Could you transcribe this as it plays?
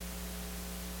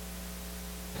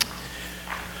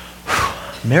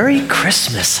Merry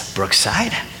Christmas,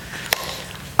 Brookside.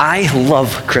 I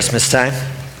love Christmas time.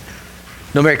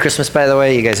 No Merry Christmas, by the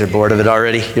way. You guys are bored of it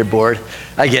already. You're bored.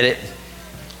 I get it.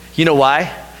 You know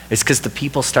why? It's because the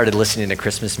people started listening to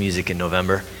Christmas music in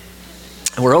November.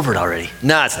 And we're over it already.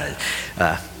 No, it's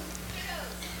not.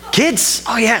 Kids.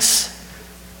 Oh, yes.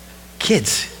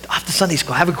 Kids. Off to Sunday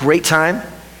school. Have a great time.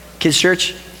 Kids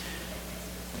church.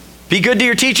 Be good to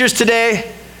your teachers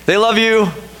today. They love you.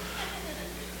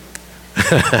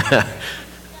 I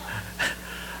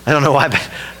don't know why, but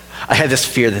I had this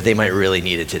fear that they might really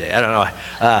need it today. I don't know why.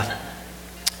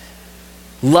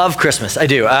 Love Christmas. I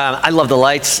do. I love the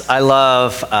lights. I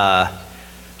love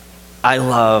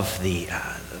the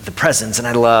presents, and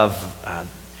I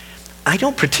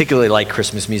don't particularly like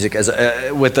Christmas music as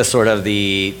with the sort of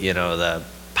the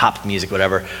pop music,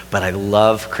 whatever. But I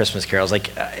love Christmas carols. Like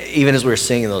even as we were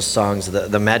singing those songs,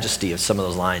 the majesty of some of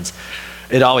those lines,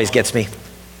 it always gets me.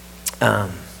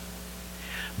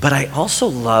 But I also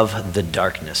love the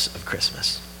darkness of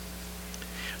Christmas.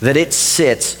 That it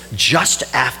sits just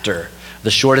after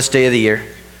the shortest day of the year.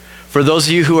 For those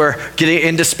of you who are getting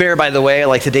in despair, by the way,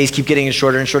 like the days keep getting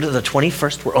shorter and shorter. The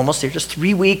 21st, we're almost there, just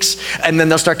 3 weeks, and then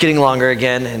they'll start getting longer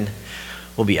again, and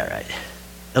we'll be all right.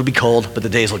 It'll be cold, but the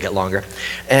days will get longer.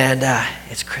 And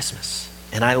it's Christmas.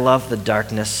 And I love the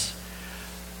darkness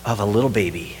of a little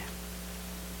baby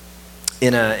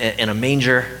in a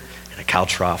manger, in a cow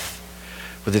trough,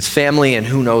 with its family and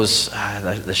who knows,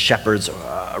 the shepherds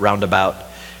around about.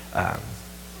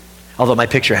 Although my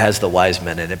picture has the wise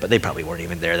men in it, but they probably weren't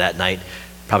even there that night.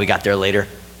 Probably got there later.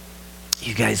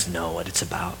 You guys know what it's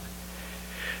about.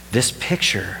 This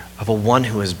picture of a one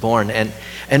who is born. And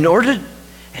in order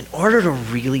to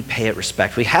really pay it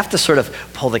respect, we have to sort of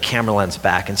pull the camera lens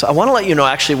back. And so I want to let you know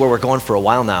actually where we're going for a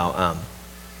while now.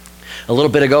 A little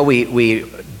bit ago, we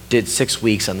did 6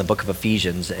 weeks on the book of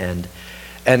Ephesians. And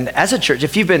as a church,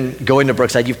 if you've been going to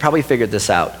Brookside, you've probably figured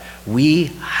this out. We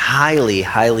highly,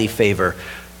 highly favor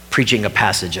preaching a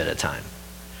passage at a time.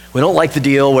 We don't like the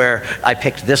deal where I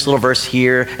picked this little verse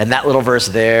here and that little verse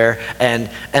there, and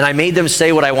I made them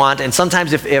say what I want. And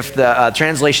sometimes if the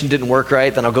translation didn't work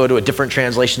right, then I'll go to a different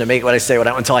translation to make what I say what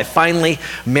I want until I finally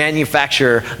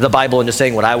manufacture the Bible into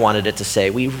saying what I wanted it to say.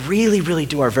 We really, really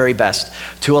do our very best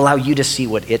to allow you to see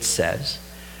what it says.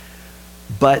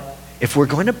 But if we're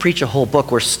going to preach a whole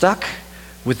book, we're stuck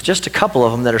with just a couple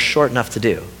of them that are short enough to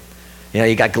do. You know,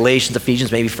 you got Galatians,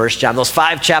 Ephesians, maybe 1 John, those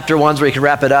 5 chapter ones where you can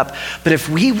wrap it up. But if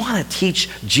we want to teach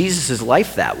Jesus'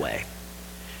 life that way,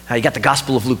 now you got the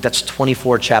Gospel of Luke, that's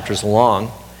 24 chapters long.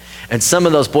 And some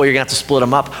of those, boy, you're going to have to split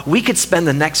them up. We could spend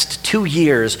the next 2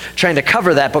 years trying to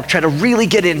cover that book, trying to really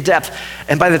get in depth.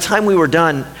 And by the time we were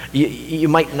done, you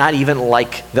might not even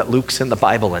like that Luke's in the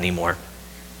Bible anymore.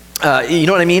 You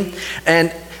know what I mean?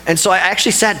 And so I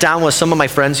actually sat down with some of my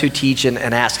friends who teach and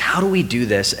asked, how do we do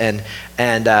this? And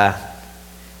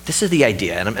this is the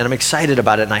idea, and I'm excited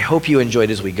about it, and I hope you enjoy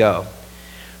it as we go.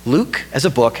 Luke, as a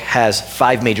book, has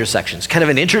 5 major sections. Kind of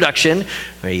an introduction,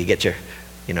 where you get your,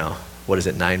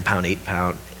 9 pound, 8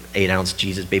 pound, 8 ounce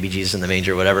Jesus, baby Jesus in the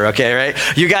manger, whatever, okay,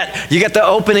 right? You got the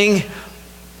opening,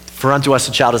 for unto us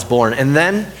a child is born, and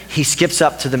then he skips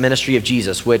up to the ministry of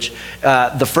Jesus, which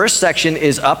the first section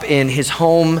is up in his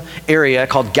home area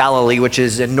called Galilee, which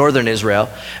is in northern Israel,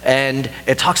 and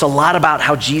it talks a lot about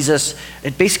how Jesus,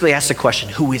 it basically asks the question,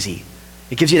 who is he?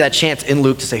 It gives you that chance in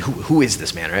Luke to say, who is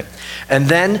this man, right? And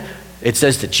then it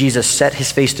says that Jesus set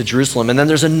his face to Jerusalem, and then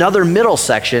there's another middle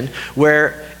section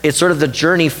where it's sort of the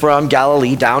journey from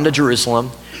Galilee down to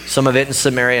Jerusalem, some of it in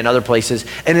Samaria and other places.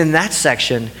 And in that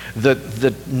section,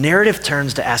 the narrative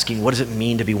turns to asking, what does it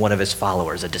mean to be one of his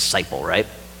followers, a disciple, right?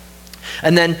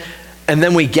 And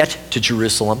then we get to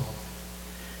Jerusalem.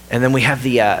 And then we have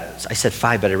I said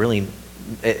 5, but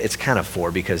it's kind of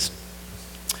 4 because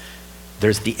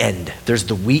there's the end. There's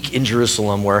the week in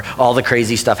Jerusalem where all the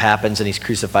crazy stuff happens and he's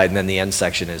crucified, and then the end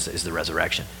section is the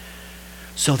resurrection.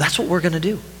 So that's what we're going to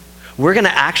do. We're going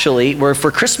to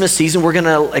for Christmas season, we're going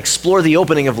to explore the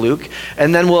opening of Luke,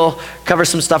 and then we'll cover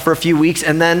some stuff for a few weeks,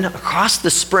 and then across the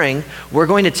spring, we're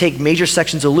going to take major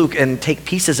sections of Luke and take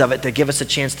pieces of it to give us a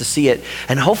chance to see it.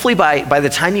 And hopefully by the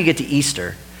time you get to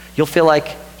Easter, you'll feel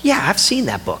like, yeah, I've seen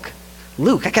that book.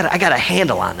 Luke, I got a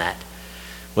handle on that.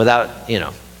 Without,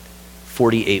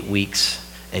 48 weeks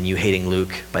and you hating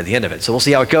Luke by the end of it. So we'll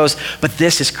see how it goes. But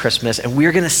this is Christmas, and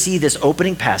we're going to see this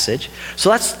opening passage. So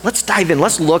let's dive in.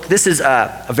 Let's look. This is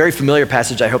a very familiar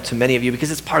passage, I hope, to many of you, because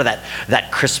it's part of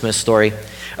that Christmas story.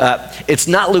 It's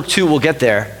not Luke 2. We'll get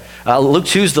there. Luke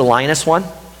 2 is the Linus one.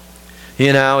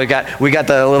 We got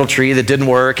the little tree that didn't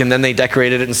work, and then they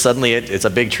decorated it, and suddenly it's a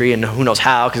big tree, and who knows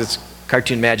how, because it's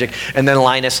cartoon magic. And then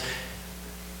Linus,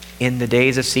 in the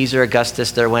days of Caesar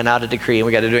Augustus, there went out a decree, and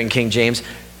we got to do it in King James.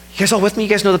 You guys all with me? You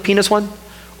guys know the penis one?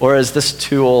 Or is this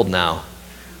too old now?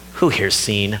 Who here's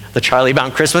seen the Charlie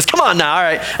Brown Christmas? Come on now, all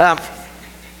right.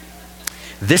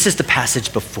 This is the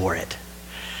passage before it.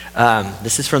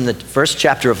 This is from the first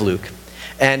chapter of Luke.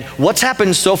 And what's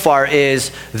happened so far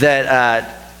is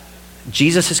that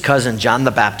Jesus' cousin, John the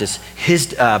Baptist,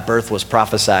 his birth was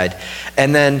prophesied.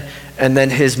 And then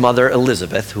his mother,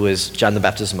 Elizabeth, who is John the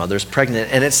Baptist's mother, is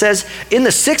pregnant. And it says, in the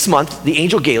 6th month, the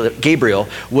angel Gabriel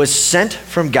was sent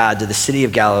from God to the city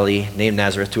of Galilee named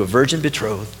Nazareth to a virgin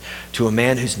betrothed to a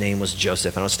man whose name was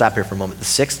Joseph. And I'll stop here for a moment. The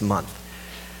 6th month.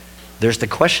 There's the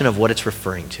question of what it's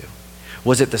referring to.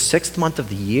 Was it the 6th month of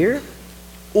the year?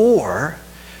 Or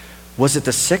was it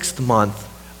the 6th month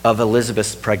of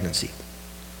Elizabeth's pregnancy?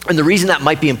 And the reason that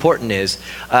might be important is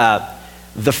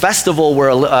the festival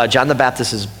where John the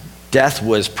Baptist's death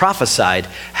was prophesied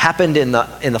happened in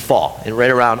the fall,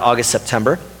 right around August,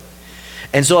 September.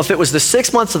 And so if it was the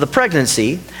 6 months of the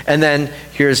pregnancy, and then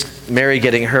here's Mary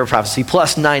getting her prophecy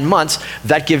plus 9 months,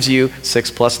 that gives you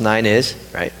 6 plus 9 is,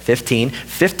 right, 15.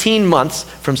 15 months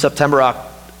from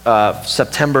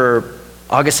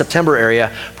August, September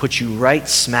area puts you right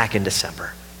smack in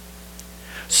December.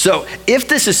 So if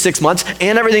this is 6 months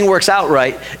and everything works out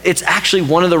right, it's actually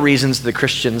one of the reasons the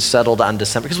Christians settled on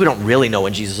December, because we don't really know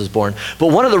when Jesus was born.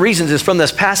 But one of the reasons is from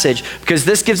this passage, because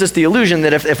this gives us the illusion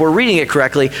that if we're reading it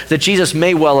correctly, that Jesus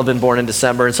may well have been born in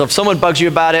December. And so if someone bugs you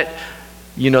about it,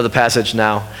 you know the passage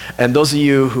now. And those of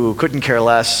you who couldn't care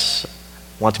less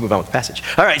want to move on with the passage.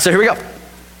 All right, so here we go.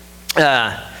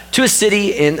 To a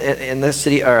city to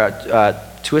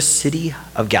a city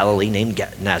of Galilee named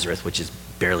Nazareth, which is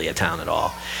barely a town at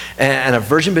all, and a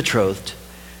virgin betrothed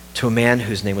to a man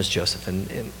whose name was Joseph.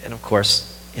 And of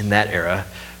course, in that era,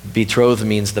 betrothed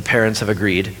means the parents have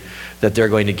agreed that they're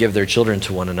going to give their children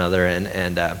to one another,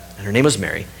 and her name was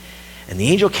Mary. And the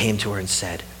angel came to her and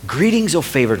said, "Greetings, O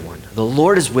favored one, the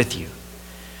Lord is with you."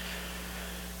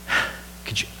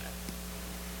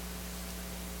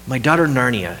 My daughter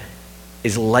Narnia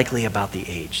is likely about the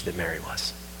age that Mary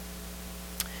was.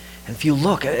 And if you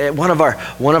look at one of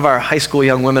our high school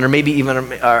young women, or maybe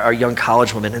even our young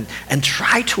college women, and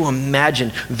try to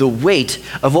imagine the weight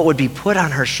of what would be put on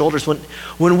her shoulders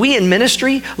when we in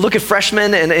ministry look at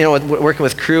freshmen and working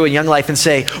with crew and Young Life and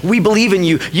say, "We believe in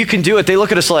you, you can do it." They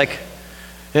look at us like,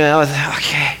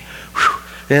 okay.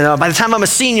 By the time I'm a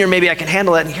senior, maybe I can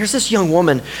handle it. And here's this young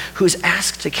woman who's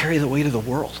asked to carry the weight of the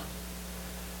world.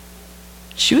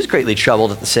 She was greatly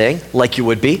troubled at the saying, like you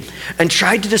would be, and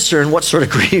tried to discern what sort of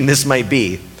greeting this might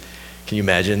be. Can you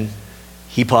imagine?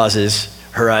 He pauses,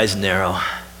 her eyes narrow.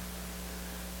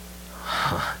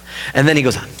 And then he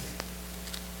goes on.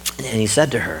 And he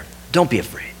said to her, "Don't be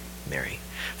afraid, Mary,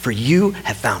 for you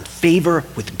have found favor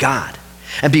with God.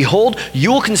 And behold,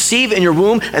 you will conceive in your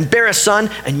womb and bear a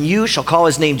son, and you shall call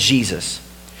his name Jesus."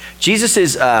 Jesus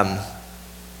is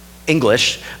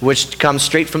English, which comes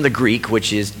straight from the Greek,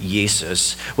 which is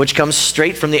Jesus, which comes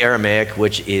straight from the Aramaic,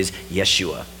 which is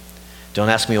Yeshua. Don't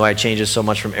ask me why it changes so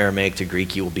much from Aramaic to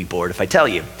Greek. You will be bored if I tell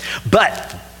you.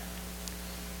 But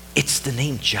it's the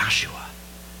name Joshua.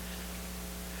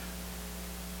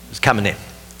 It's a common name.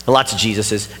 Lots of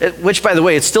Jesuses, which, by the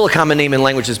way, it's still a common name in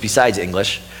languages besides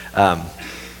English,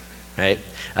 right?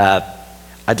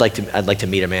 I'd like to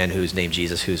meet a man who's named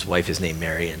Jesus, whose wife is named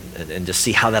Mary, and just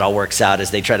see how that all works out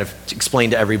as they try to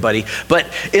explain to everybody. But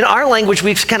in our language,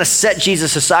 we've kind of set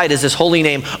Jesus aside as this holy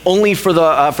name only for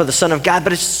the Son of God,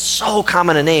 but it's so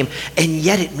common a name, and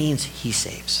yet it means he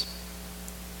saves.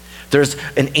 There's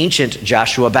an ancient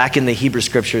Joshua back in the Hebrew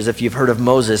scriptures. If you've heard of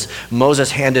Moses,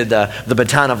 Moses handed the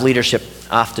baton of leadership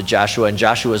off to Joshua, and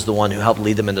Joshua is the one who helped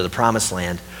lead them into the promised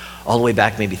land, all the way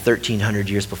back maybe 1,300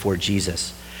 years before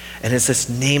Jesus. And it's this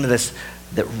name of this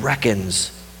that reckons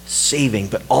saving,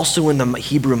 but also in the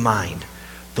Hebrew mind,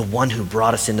 the one who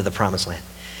brought us into the promised land.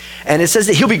 And it says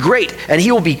that he'll be great, and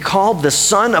he will be called the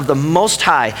Son of the Most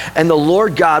High, and the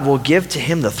Lord God will give to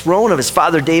him the throne of his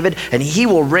father David, and he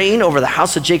will reign over the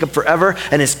house of Jacob forever,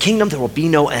 and his kingdom there will be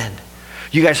no end.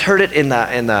 You guys heard it in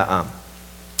the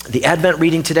Advent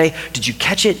reading today. Did you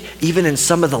catch it even in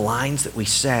some of the lines that we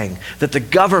sang? That the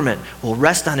government will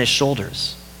rest on his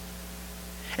shoulders.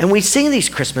 And we sing these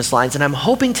Christmas lines, and I'm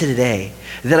hoping today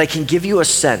that I can give you a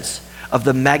sense of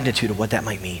the magnitude of what that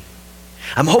might mean.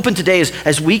 I'm hoping today,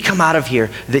 as we come out of here,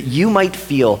 that you might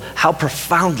feel how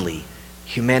profoundly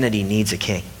humanity needs a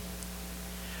king.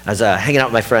 I was hanging out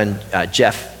with my friend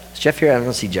Jeff. Is Jeff here? I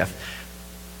don't see Jeff.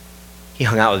 He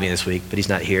hung out with me this week, but he's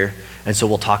not here, and so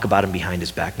we'll talk about him behind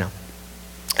his back now.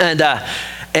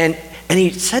 And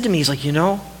he said to me, he's like,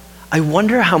 I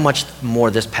wonder how much more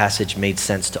this passage made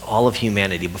sense to all of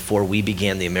humanity before we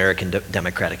began the American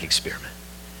democratic experiment.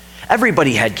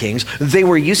 Everybody had kings. They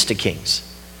were used to kings.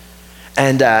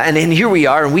 And here we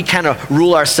are, and we kind of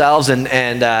rule ourselves, and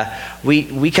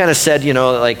we kind of said,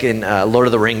 like in Lord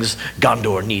of the Rings,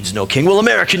 Gondor needs no king. Well,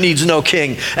 America needs no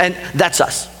king, and that's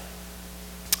us.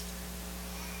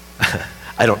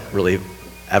 I don't really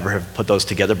ever have put those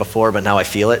together before, but now I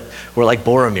feel it. We're like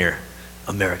Boromir.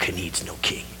 America needs no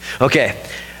king. Okay,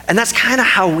 and that's kind of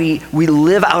how we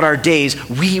live out our days.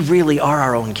 We really are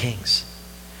our own kings.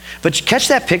 But catch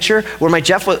that picture where my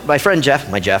friend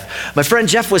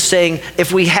Jeff was saying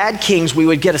if we had kings, we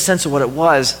would get a sense of what it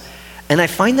was. And I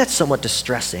find that somewhat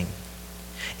distressing.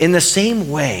 In the same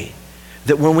way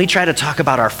that when we try to talk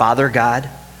about our Father God,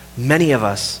 many of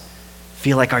us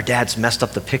feel like our dad's messed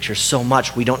up the picture so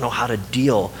much we don't know how to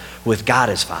deal with God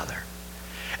as Father.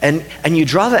 And you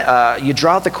draw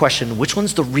out the question, which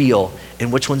one's the real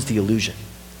and which one's the illusion?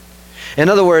 In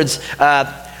other words,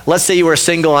 let's say you were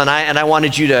single and I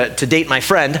wanted you to date my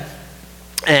friend,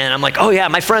 and I'm like, oh yeah,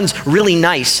 my friend's really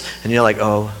nice. And you're like,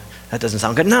 oh, that doesn't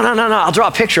sound good. No, I'll draw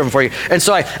a picture of him for you. And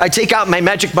so I take out my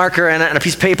magic marker and a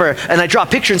piece of paper, and I draw a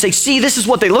picture and say, see, this is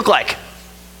what they look like.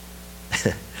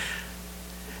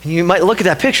 And you might look at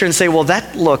that picture and say, well,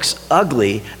 that looks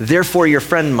ugly, therefore your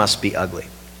friend must be ugly.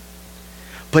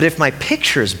 But if my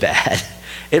picture's bad,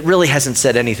 it really hasn't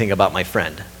said anything about my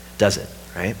friend, does it,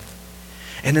 right?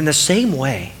 And in the same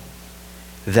way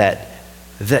that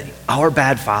our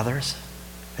bad fathers,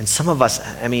 and some of us,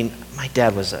 my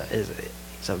dad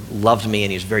loved me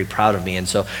and he was very proud of me, and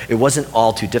so it wasn't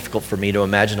all too difficult for me to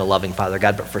imagine a loving Father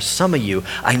God, but for some of you,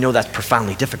 I know that's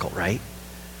profoundly difficult, right?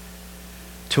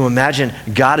 To imagine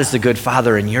God as the good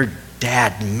Father and your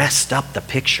dad messed up the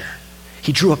picture.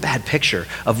 He drew a bad picture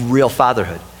of real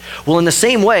fatherhood. Well, in the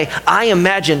same way, I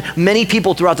imagine many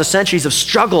people throughout the centuries have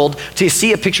struggled to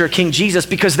see a picture of King Jesus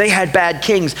because they had bad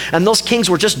kings, and those kings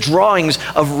were just drawings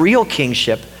of real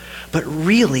kingship, but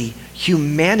really,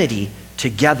 humanity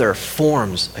together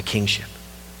forms a kingship.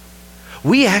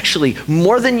 We actually,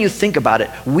 more than you think about it,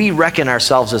 we reckon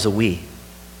ourselves as a we.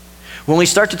 When we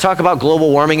start to talk about global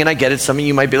warming, and I get it, some of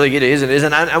you might be like, it is, it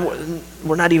isn't,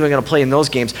 we're not even going to play in those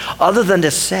games, other than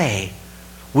to say,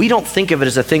 we don't think of it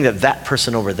as a thing that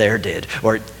person over there did,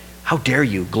 or how dare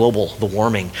you, the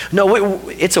warming. No,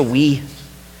 it's a we.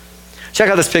 Check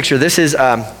out this picture. This is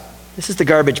the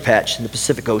garbage patch in the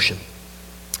Pacific Ocean.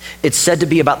 It's said to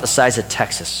be about the size of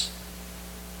Texas.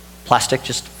 Plastic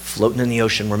just floating in the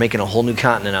ocean. We're making a whole new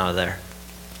continent out of there.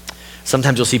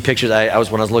 Sometimes you'll see pictures, when I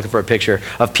was looking for a picture,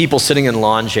 of people sitting in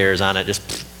lawn chairs on it,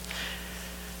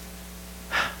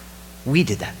 we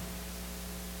did that.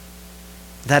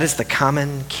 That is the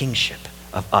common kingship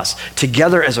of us,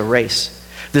 together as a race.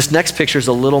 This next picture is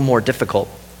a little more difficult,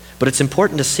 but it's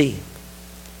important to see.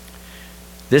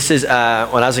 This is, when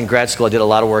I was in grad school, I did a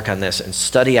lot of work on this, and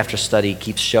study after study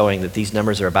keeps showing that these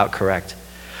numbers are about correct.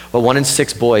 But 1 in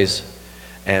 6 boys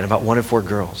and about 1 in 4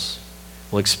 girls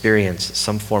will experience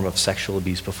some form of sexual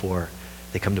abuse before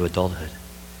they come to adulthood.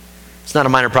 It's not a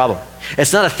minor problem.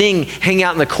 It's not a thing hanging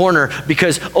out in the corner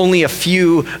because only a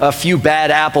few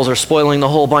bad apples are spoiling the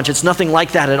whole bunch. It's nothing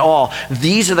like that at all.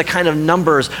 These are the kind of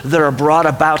numbers that are brought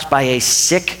about by a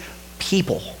sick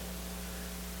people.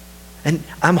 And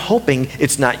I'm hoping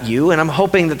it's not you, and I'm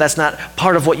hoping that that's not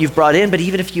part of what you've brought in, but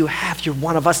even if you have, you're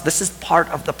one of us. This is part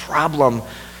of the problem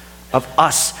of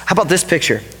us. How about this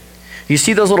picture? You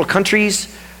see those little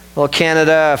countries? Well,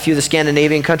 Canada, a few of the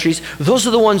Scandinavian countries, those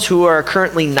are the ones who are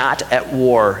currently not at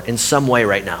war in some way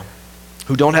right now,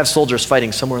 who don't have soldiers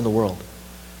fighting somewhere in the world.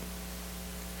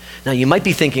 Now, you might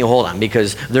be thinking, hold on,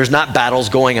 because there's not battles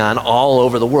going on all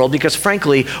over the world, because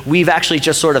frankly, we've actually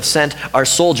just sort of sent our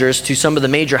soldiers to some of the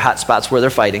major hot spots where they're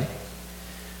fighting.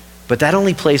 But that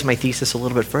only plays my thesis a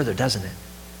little bit further, doesn't it?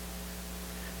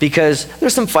 Because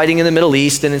there's some fighting in the Middle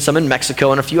East and some in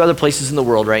Mexico and a few other places in the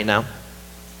world right now.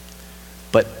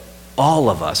 But all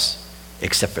of us,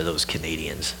 except for those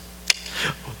Canadians,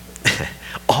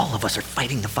 all of us are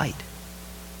fighting the fight.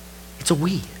 It's a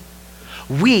we.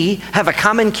 We have a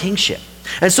common kingship.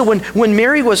 And so when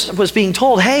Mary was being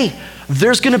told, hey,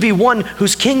 there's going to be one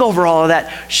who's king over all of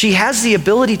that, she has the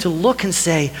ability to look and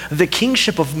say, the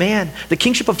kingship of man, the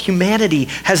kingship of humanity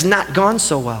has not gone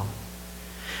so well.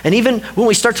 And even when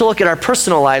we start to look at our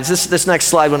personal lives, this next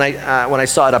slide, when I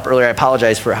saw it up earlier, I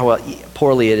apologize for how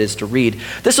poorly it is to read.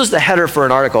 This was the header for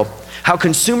an article, How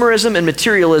Consumerism and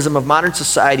Materialism of Modern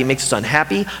Society Makes Us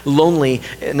Unhappy, Lonely,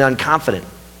 and Unconfident.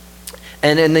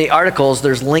 And in the articles,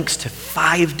 there's links to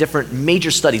 5 different major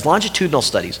studies, longitudinal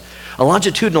studies, A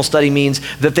longitudinal study means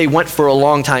that they went for a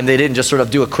long time. They didn't just sort of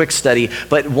do a quick study,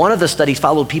 but one of the studies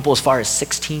followed people as far as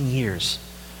 16 years.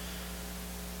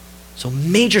 So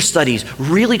major studies,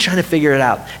 really trying to figure it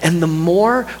out. And the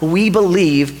more we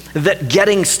believe that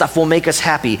getting stuff will make us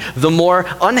happy, the more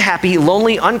unhappy,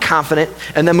 lonely, unconfident,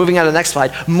 and then moving on to the next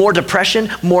slide, more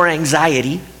depression, more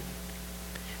anxiety.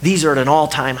 These are at an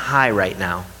all-time high right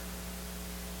now.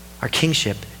 Our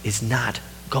kingship is not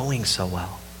going so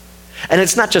well. And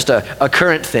it's not just a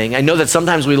current thing. I know that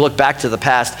sometimes we look back to the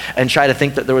past and try to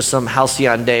think that there was some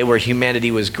halcyon day where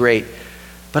humanity was great,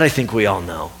 but I think we all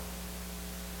know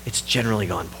it's generally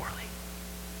gone poorly.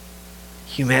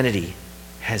 Humanity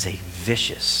has a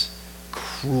vicious,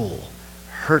 cruel,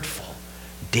 hurtful,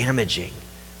 damaging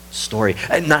story.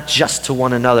 And not just to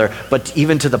one another, but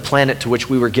even to the planet to which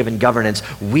we were given governance.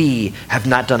 We have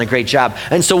not done a great job.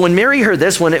 And so when Mary heard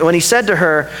this, when he said to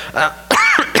her,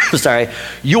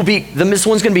 this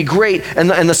one's going to be great, and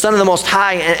the Son of the Most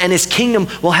High, and his kingdom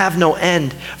will have no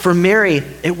end. For Mary,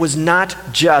 it was not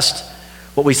just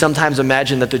what we sometimes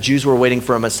imagine, that the Jews were waiting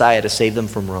for a Messiah to save them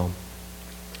from Rome.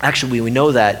 Actually, we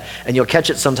know that, and you'll catch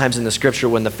it sometimes in the scripture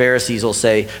when the Pharisees will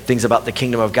say things about the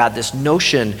kingdom of God. This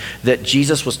notion that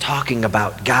Jesus was talking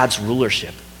about God's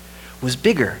rulership was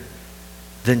bigger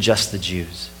than just the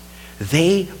Jews.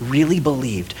 They really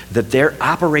believed that their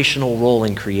operational role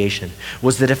in creation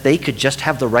was that if they could just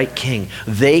have the right king,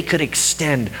 they could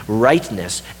extend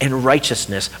rightness and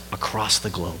righteousness across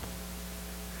the globe.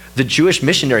 The Jewish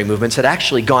missionary movements had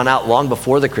actually gone out long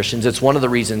before the Christians. It's one of the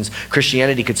reasons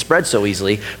Christianity could spread so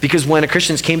easily, because when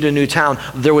Christians came to a new town,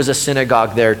 there was a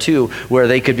synagogue there too, where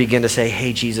they could begin to say,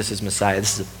 hey, Jesus is Messiah.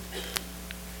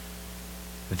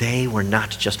 They were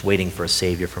not just waiting for a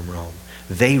savior from Rome.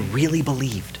 They really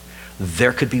believed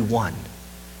there could be one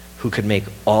who could make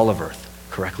all of earth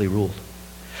correctly ruled.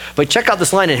 But check out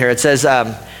this line in here. It says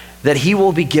that he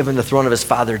will be given the throne of his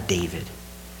father David.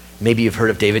 Maybe you've heard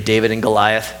of David. David and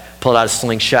Goliath pulled out a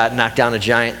slingshot, knocked down a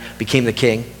giant, became the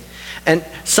king. And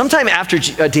sometime after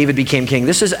David became king,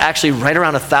 this is actually right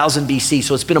around 1000 BC,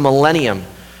 so it's been a millennium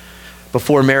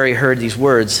before Mary heard these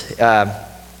words.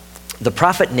 The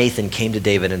prophet Nathan came to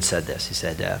David and said this. He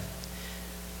said,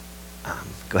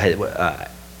 go ahead. I'm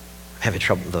having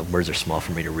trouble. The words are small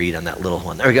for me to read on that little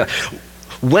one. There we go.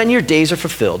 When your days are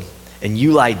fulfilled and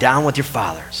you lie down with your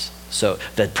fathers. So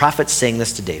the prophet's saying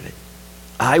this to David.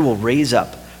 I will raise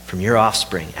up from your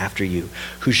offspring after you,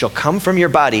 who shall come from your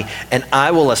body, and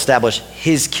I will establish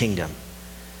his kingdom.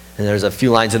 And there's a few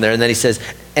lines in there, and then he says,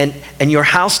 and your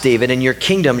house, David, and your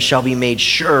kingdom shall be made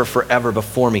sure forever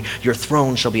before me. Your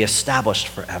throne shall be established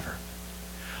forever.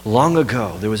 Long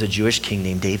ago, there was a Jewish king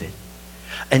named David.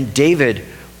 And David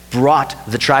brought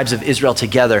the tribes of Israel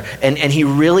together, and he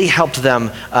really helped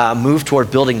them move toward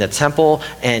building the temple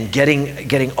and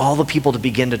getting all the people to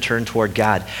begin to turn toward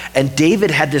God. And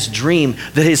David had this dream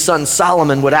that his son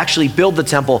Solomon would actually build the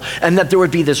temple, and that there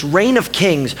would be this reign of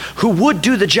kings who would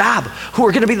do the job, who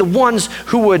were going to be the ones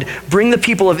who would bring the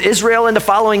people of Israel into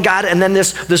following God, and then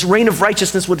this reign of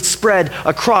righteousness would spread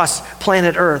across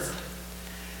planet Earth.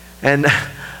 And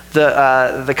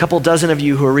the couple dozen of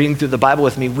you who are reading through the Bible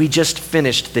with me, we just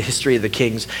finished the history of the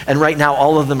kings, and right now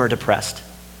all of them are depressed.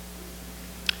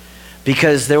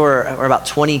 Because there were about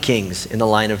 20 kings in the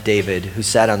line of David who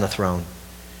sat on the throne,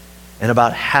 and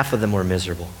about half of them were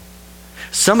miserable.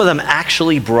 Some of them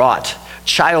actually brought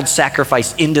child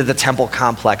sacrifice into the temple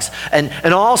complex, and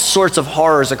all sorts of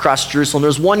horrors across Jerusalem.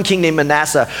 There's one king named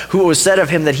Manasseh who it was said of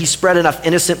him that he spread enough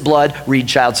innocent blood, read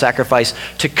child sacrifice,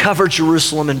 to cover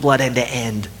Jerusalem in blood end to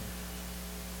end.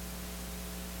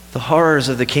 The horrors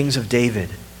of the kings of David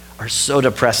are so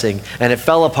depressing, and it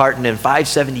fell apart, and in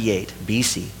 578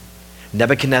 BC,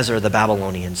 Nebuchadnezzar the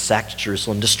Babylonian sacked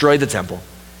Jerusalem, destroyed the temple.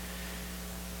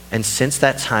 And since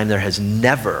that time, there has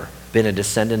never been a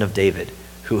descendant of David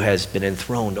who has been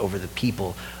enthroned over the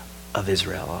people of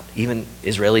Israel. Even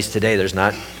Israelis today, it's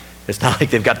not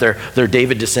like they've got their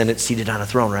David descendant seated on a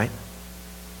throne, right?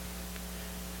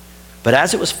 But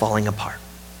as it was falling apart,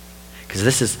 because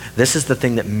this is the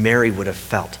thing that Mary would have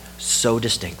felt so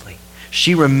distinctly.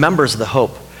 She remembers the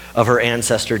hope of her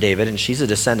ancestor David, and she's a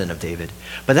descendant of David.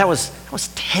 But that was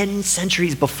 10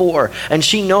 centuries before, and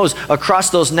she knows across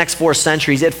those next 4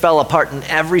 centuries it fell apart in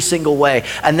every single way,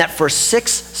 and that for 6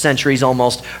 centuries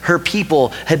almost, her people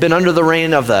had been under the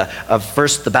reign of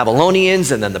first the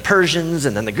Babylonians, and then the Persians,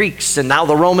 and then the Greeks, and now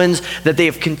the Romans, that they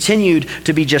have continued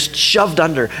to be just shoved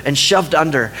under and shoved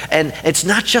under. And it's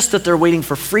not just that they're waiting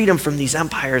for freedom from these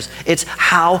empires, it's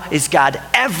how is God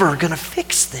ever going to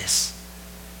fix this?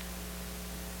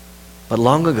 But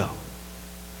long ago,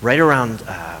 right around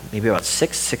maybe about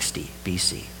 660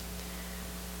 BC,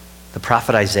 The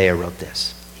prophet Isaiah wrote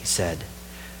this. He said,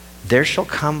 there shall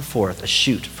come forth a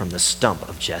shoot from the stump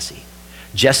of Jesse.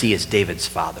 Jesse is David's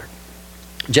father.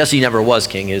 Jesse never was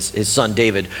king. His son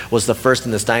David was the first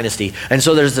in this dynasty. And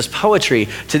so there's this poetry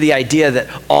to the idea that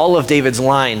all of David's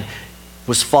line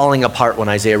was falling apart when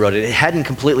Isaiah wrote it. It hadn't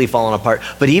completely fallen apart,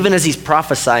 but even as he's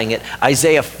prophesying it,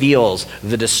 Isaiah feels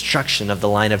the destruction of the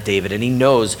line of David, and he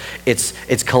knows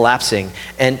it's collapsing.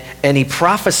 And he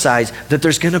prophesies that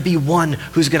there's going to be one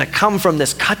who's going to come from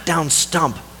this cut down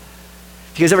stump.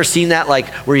 Have you guys ever seen that, like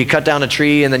where you cut down a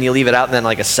tree and then you leave it out and then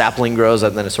like a sapling grows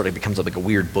and then it sort of becomes like a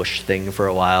weird bush thing for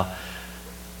a while?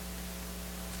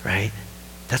 Right?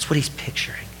 That's what he's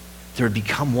picturing. There would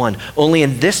become one. Only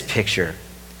in this picture,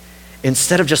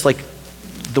 instead of just like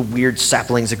the weird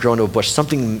saplings that grow into a bush,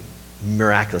 something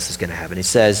miraculous is going to happen. He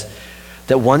says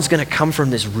that one's going to come from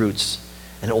his roots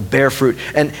and it will bear fruit.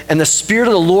 And the Spirit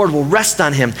of the Lord will rest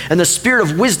on him, and the Spirit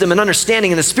of wisdom and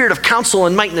understanding, and the Spirit of counsel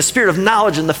and might, and the Spirit of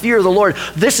knowledge and the fear of the Lord.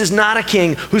 This is not a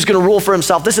king who's going to rule for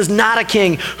himself. This is not a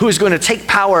king who is going to take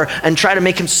power and try to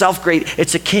make himself great.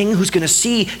 It's a king who's going to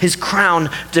see his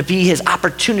crown to be his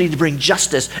opportunity to bring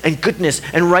justice and goodness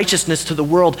and righteousness to the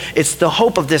world. It's the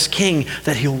hope of this king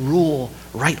that he'll rule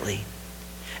rightly.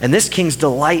 And this king's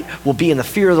delight will be in the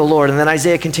fear of the Lord. And then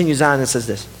Isaiah continues on and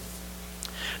says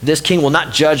this king will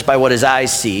not judge by what his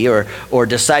eyes see or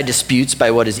decide disputes by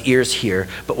what his ears hear,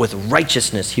 but with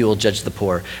righteousness he will judge the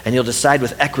poor, and he'll decide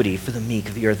with equity for the meek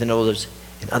of the earth. In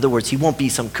other words, he won't be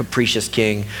some capricious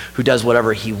king who does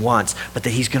whatever he wants, but that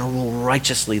he's going to rule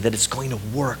righteously, that it's going to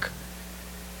work.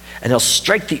 And he'll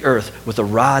strike the earth with the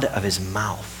rod of his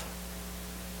mouth.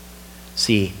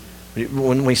 See,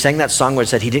 when we sang that song where it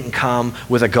said he didn't come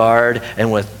with a guard and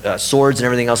with swords and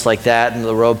everything else like that in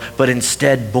the robe, but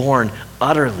instead born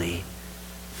utterly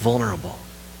vulnerable.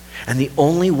 And the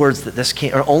only words that this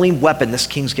king, or only weapon this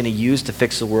king's going to use to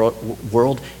fix the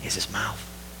world is his mouth,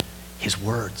 his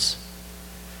words.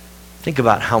 Think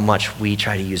about how much we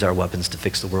try to use our weapons to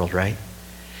fix the world, right?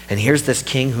 And here's this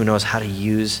king who knows how to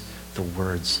use the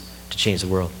words to change the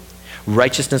world.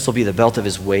 Righteousness will be the belt of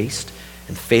his waist,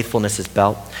 and faithfulness his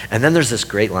belt. And then there's this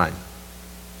great line.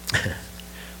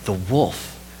 The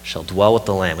wolf shall dwell with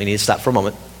the lamb. We need to stop for a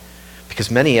moment,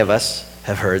 because many of us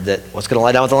have heard that what's going to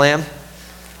lie down with the lamb?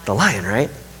 The lion, right?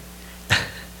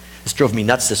 This drove me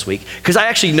nuts this week, because I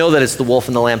actually know that it's the wolf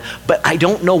and the lamb, but I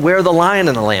don't know where the lion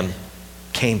and the lamb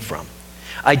came from.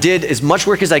 I did as much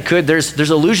work as I could. There's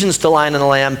allusions to lion and the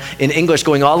lamb in English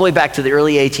going all the way back to the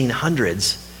early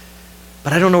 1800s.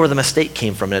 But I don't know where the mistake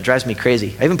came from, and it drives me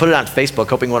crazy. I even put it on Facebook,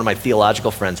 hoping one of my theological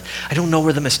friends. I don't know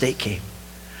where the mistake came.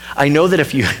 I know that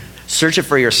if you search it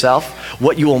for yourself,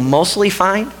 what you will mostly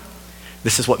find,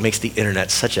 this is what makes the internet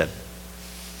such a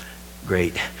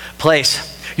great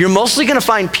place. You're mostly going to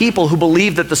find people who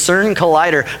believe that the CERN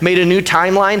collider made a new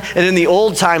timeline, and in the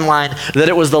old timeline, that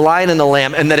it was the lion and the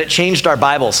lamb, and that it changed our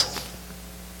Bibles.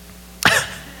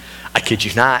 I kid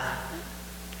you not.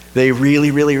 They really,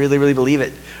 really, really, really believe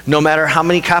it. No matter how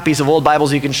many copies of old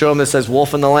Bibles you can show them that says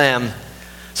wolf and the lamb.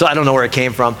 So I don't know where it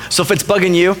came from. So if it's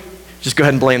bugging you, just go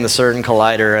ahead and blame the CERN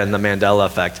collider and the Mandela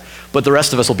effect. But the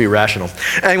rest of us will be rational.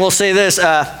 And we'll say this,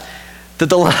 that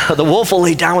the wolf will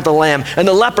lay down with the lamb, and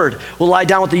the leopard will lie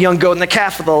down with the young goat, and the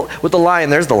calf with the lion.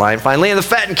 There's the lion finally. And the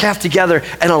fattened calf together,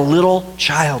 and a little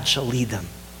child shall lead them.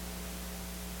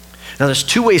 Now there's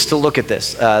two ways to look at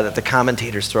this that the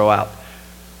commentators throw out.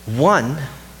 One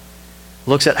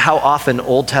looks at how often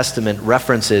Old Testament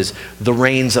references the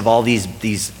reigns of all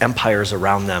these empires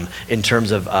around them in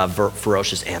terms of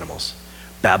ferocious animals.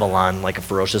 Babylon like a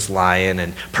ferocious lion,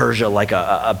 and Persia like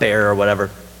a bear or whatever.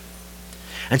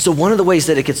 And so one of the ways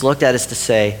that it gets looked at is to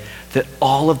say that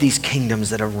all of these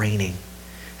kingdoms that are reigning,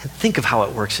 and think of how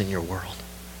it works in your world.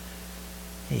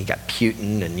 You got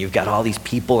Putin, and you've got all these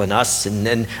people, and us,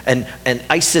 and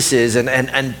ISIS's,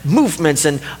 and movements,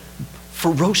 and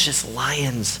ferocious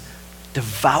lions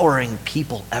devouring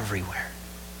people everywhere.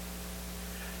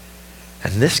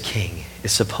 And this king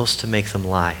is supposed to make them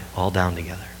lie all down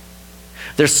together.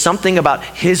 There's something about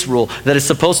his rule that is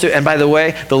supposed to, and by the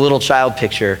way, the little child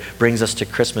picture brings us to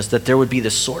Christmas, that there would be the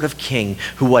sort of king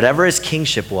who, whatever his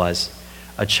kingship was,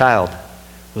 a child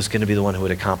was going to be the one who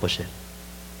would accomplish it.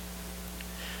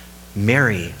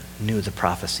 Mary knew the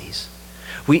prophecies.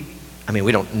 We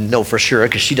don't know for sure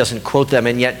because she doesn't quote them,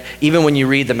 and yet even when you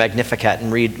read the Magnificat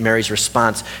and read Mary's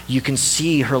response, you can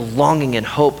see her longing and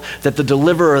hope that the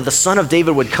deliverer, the son of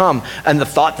David, would come, and the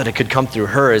thought that it could come through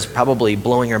her is probably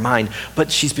blowing her mind,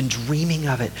 but she's been dreaming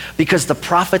of it because the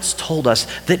prophets told us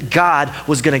that God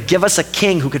was going to give us a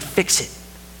king who could fix it.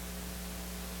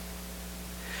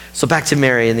 So back to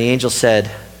Mary, and the angel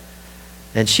said,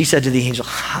 And she said to the angel,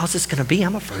 how's this going to be?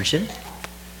 I'm a virgin.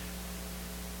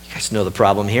 You guys know the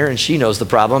problem here, and she knows the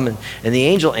problem. And the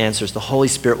angel answers, the Holy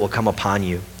Spirit will come upon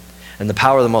you, and the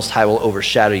power of the Most High will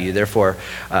overshadow you. Therefore,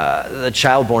 the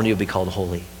child born to you will be called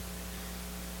holy.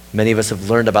 Many of us have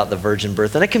learned about the virgin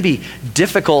birth, and it can be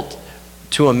difficult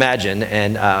to imagine,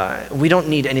 and we don't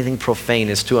need anything profane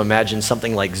as to imagine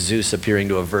something like Zeus appearing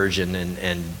to a virgin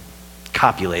and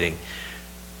copulating.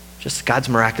 Just God's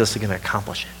miraculously going to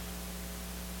accomplish it.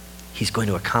 He's going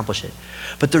to accomplish it.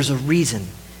 But there's a reason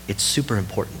it's super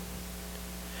important.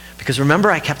 Because remember,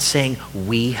 I kept saying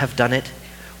we have done it.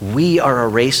 We are a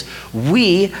race.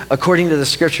 We, according to the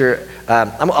scripture,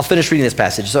 I'll finish reading this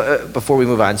passage before we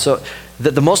move on. So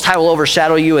the Most High will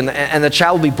overshadow you, and the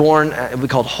child will be born, and be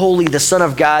called holy, the Son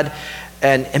of God.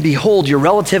 And behold, your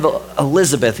relative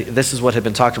Elizabeth, this is what had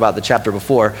been talked about the chapter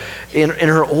before, in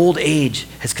her old age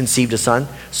has conceived a son.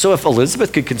 So if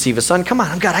Elizabeth could conceive a son, come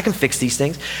on, God, I can fix these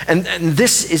things. And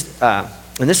this is the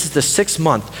 6th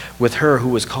month with her who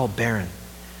was called barren.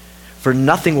 For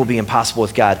nothing will be impossible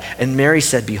with God. And Mary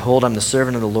said, behold, I'm the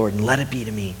servant of the Lord, and let it be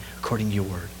to me according to your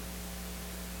word.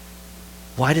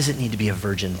 Why does it need to be a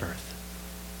virgin birth?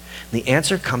 The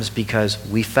answer comes because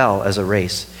we fell as a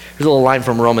race. Here's a little line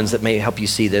from Romans that may help you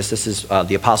see this. This is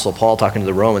the Apostle Paul talking to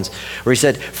the Romans, where he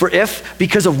said, for if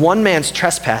because of one man's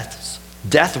trespass,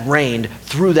 death reigned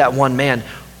through that one man,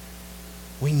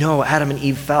 we know Adam and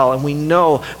Eve fell, and we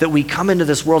know that we come into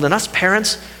this world, and us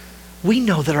parents, we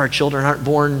know that our children aren't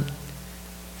born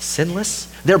sinless.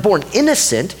 They're born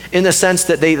innocent in the sense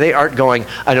that they aren't going,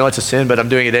 I know it's a sin, but I'm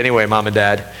doing it anyway, mom and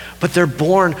dad. But they're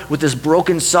born with this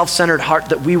broken, self-centered heart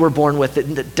that we were born with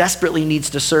that desperately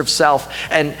needs to serve self.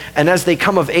 And as they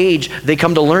come of age, they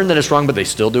come to learn that it's wrong, but they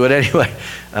still do it anyway.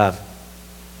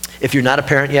 If you're not a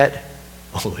parent yet,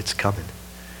 oh, it's coming.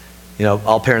 You know,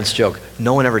 all parents joke,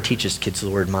 no one ever teaches kids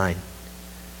the word mine.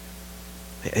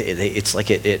 It's like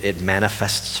it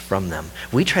manifests from them.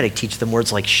 We try to teach them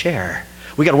words like share.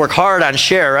 We got to work hard on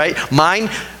share, right? Mine,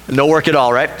 no work at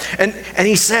all, right? And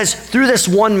he says, through this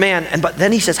one man, but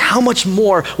then he says, how much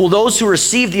more will those who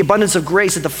receive the abundance of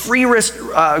grace and the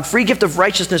free gift of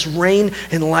righteousness reign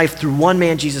in life through one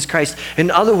man, Jesus Christ?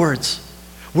 In other words,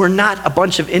 we're not a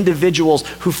bunch of individuals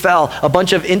who fell, a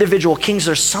bunch of individual kings.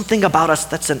 There's something about us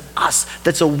that's an us,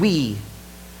 that's a we.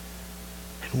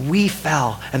 We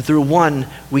fell, and through one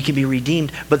we can be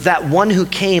redeemed. But that one who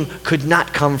came could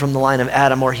not come from the line of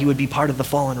Adam, or he would be part of the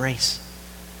fallen race.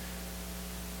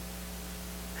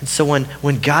 And so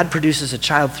when God produces a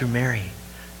child through Mary,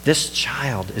 this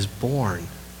child is born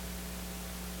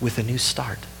with a new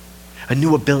start, a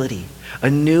new ability, a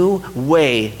new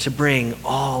way to bring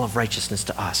all of righteousness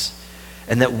to us.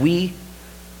 And that we,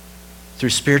 through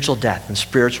spiritual death and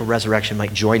spiritual resurrection,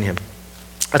 might join him.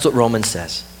 That's what Romans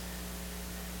says.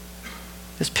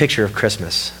 This picture of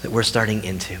Christmas that we're starting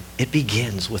into, it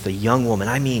begins with a young woman,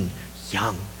 I mean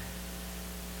young,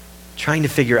 trying to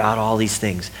figure out all these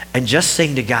things and just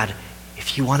saying to God,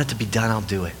 if you want it to be done, I'll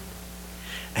do it.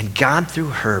 And God, through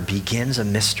her, begins a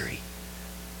mystery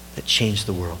that changed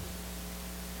the world.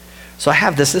 So I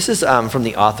have this. This is from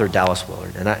the author Dallas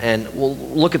Willard, and we'll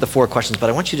look at the 4 questions,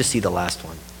 but I want you to see the last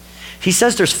one. He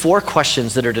says there's 4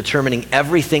 questions that are determining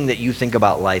everything that you think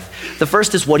about life. The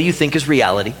first is, what do you think is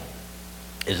reality?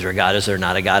 Is there a God? Is there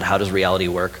not a God? How does reality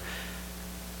work?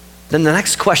 Then the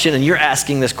next question, and you're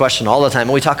asking this question all the time,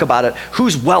 and we talk about it,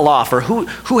 who's well off, or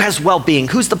who has well-being?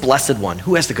 Who's the blessed one?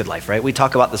 Who has the good life, right? We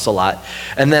talk about this a lot.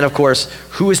 And then, of course,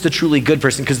 who is the truly good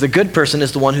person? Because the good person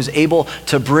is the one who's able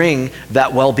to bring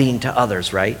that well-being to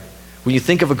others, right? When you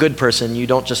think of a good person, you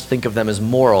don't just think of them as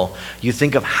moral. You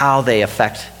think of how they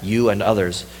affect you and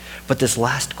others. But this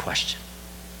last question,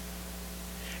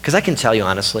 because I can tell you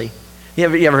honestly, you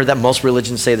ever heard that most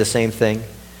religions say the same thing?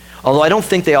 Although I don't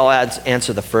think they all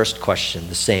answer the first question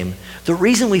the same. The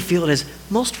reason we feel it is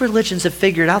most religions have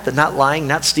figured out that not lying,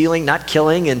 not stealing, not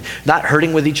killing, and not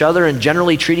hurting with each other, and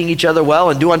generally treating each other well,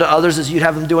 and do unto others as you'd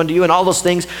have them do unto you, and all those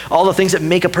things, all the things that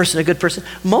make a person a good person,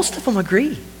 most of them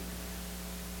agree.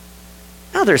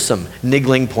 Now there's some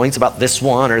niggling points about this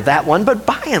one or that one, but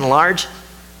by and large,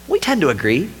 we tend to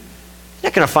agree. You're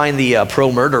not going to find the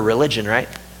pro-murder religion, right?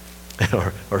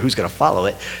 or who's going to follow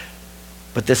it.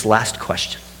 But this last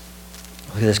question,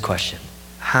 look at this question.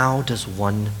 How does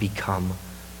one become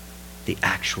the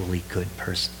actually good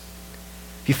person?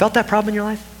 Have you felt that problem in your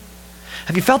life?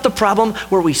 Have you felt the problem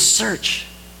where we search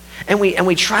And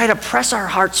we try to press our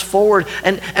hearts forward,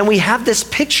 and we have this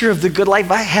picture of the good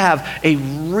life. I have a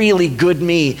really good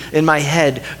me in my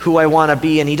head who I want to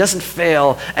be, and he doesn't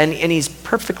fail, and he's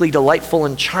perfectly delightful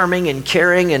and charming and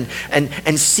caring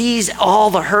and sees all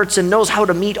the hurts and knows how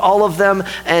to meet all of them,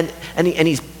 and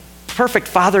he's perfect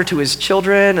father to his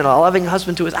children and a loving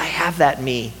husband to his. I have that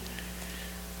me.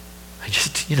 I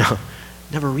just,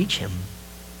 never reach him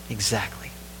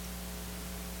exactly.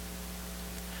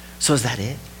 So is that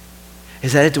it?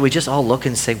 Is that it? Do we just all look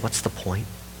and say, what's the point?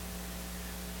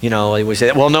 We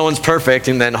say, well, no one's perfect,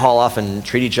 and then haul off and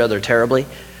treat each other terribly.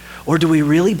 Or do we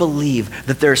really believe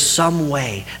that there's some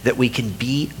way that we can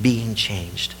be being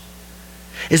changed?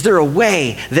 Is there a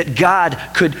way that God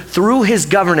could, through his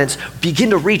governance,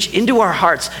 begin to reach into our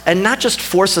hearts and not just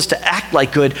force us to act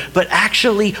like good, but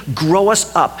actually grow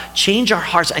us up, change our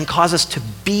hearts, and cause us to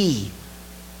be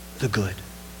the good?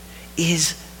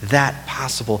 Is that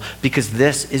possible? Because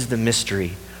this is the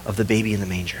mystery of the baby in the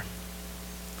manger.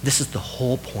 This is the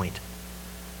whole point.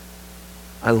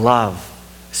 I love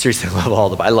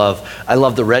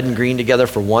the red and green together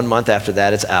for 1 month. After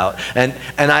that, it's out. And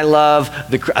I love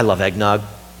eggnog.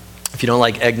 If you don't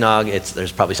like eggnog,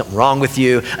 there's probably something wrong with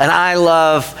you. And I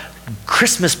love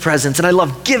Christmas presents, and I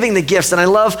love giving the gifts, and I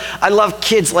love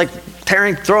kids like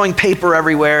throwing paper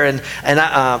everywhere, and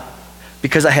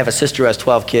because I have a sister who has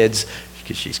 12 kids,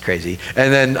 because she's crazy,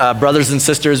 and then brothers and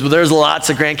sisters. Well, there's lots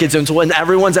of grandkids, and so when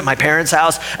everyone's at my parents'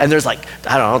 house, and there's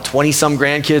 20 some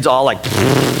grandkids, all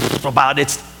about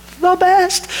it's the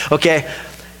best. Okay,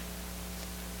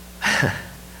 I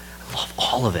love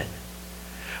all of it,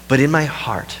 but in my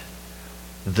heart,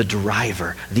 the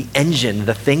driver, the engine,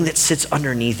 the thing that sits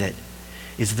underneath it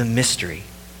is the mystery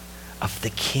of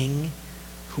the King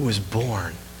who was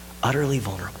born utterly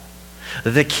vulnerable.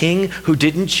 The King who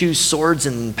didn't choose swords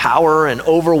and power and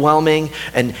overwhelming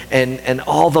and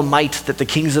all the might that the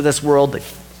kings of this world,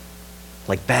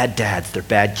 like bad dads, they're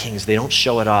bad kings, they don't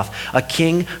show it off. A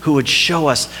King who would show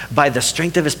us by the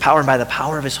strength of his power and by the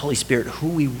power of his Holy Spirit who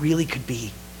we really could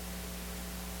be.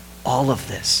 All of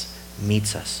this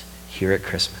meets us here at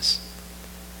Christmas.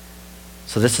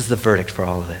 So this is the verdict for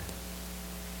all of it.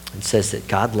 It says that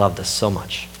God loved us so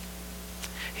much.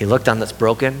 He looked on this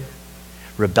broken,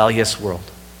 rebellious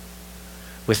world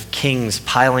with kings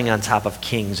piling on top of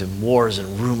kings and wars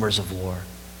and rumors of war.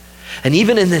 And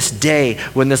even in this day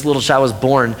when this little child was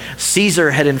born, Caesar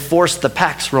had enforced the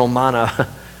Pax Romana,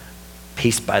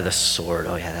 peace by the sword.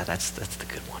 Oh yeah, that's the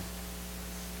good one.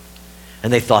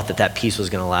 And they thought that peace was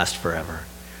going to last forever.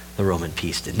 The Roman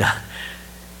peace did not.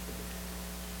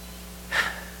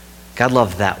 God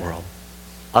loved that world,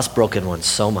 us broken ones,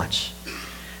 so much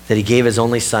that he gave his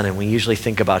only son, and we usually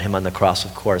think about him on the cross,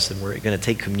 of course, and we're going to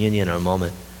take communion in a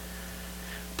moment.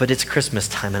 But it's Christmas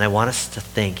time, and I want us to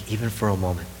think, even for a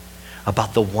moment,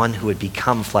 about the one who would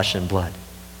become flesh and blood.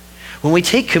 When we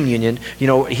take communion,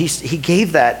 he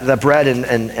gave the bread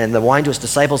and the wine to his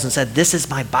disciples and said, this is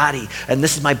my body and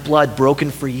this is my blood broken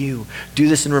for you. Do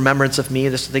this in remembrance of me.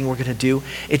 This is the thing we're going to do.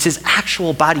 It's his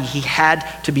actual body. He had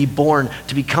to be born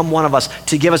to become one of us,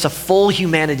 to give us a full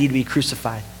humanity, to be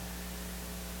crucified.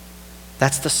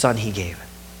 That's the son he gave.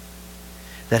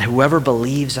 That whoever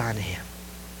believes on him,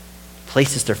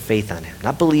 places their faith on him,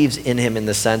 not believes in him in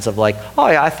the sense of oh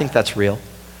yeah, I think that's real.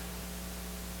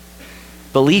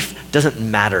 Belief doesn't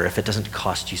matter if it doesn't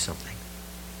cost you something.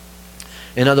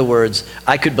 In other words,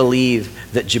 I could believe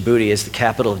that Djibouti is the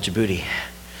capital of Djibouti,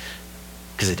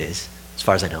 because it is, as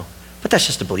far as I know. But that's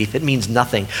just a belief. It means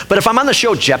nothing. But if I'm on the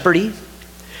show Jeopardy,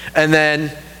 and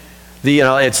then the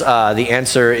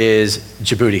answer is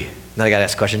Djibouti, then I got to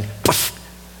ask a question.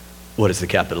 What is the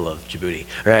capital of Djibouti?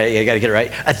 Right? You got to get it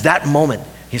right. At that moment,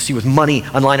 you see, with money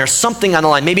on the line or something on the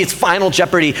line, maybe it's Final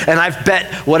Jeopardy, and I've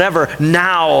bet whatever.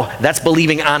 Now that's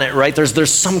believing on it, right?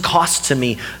 There's some cost to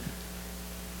me.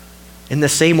 In the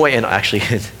same way, and actually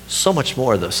so much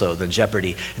more so than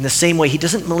Jeopardy, in the same way, he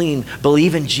doesn't mean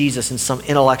believe in Jesus in some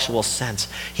intellectual sense.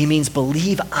 He means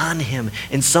believe on him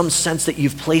in some sense that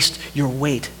you've placed your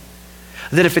weight.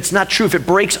 That if it's not true, if it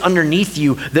breaks underneath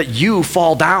you, that you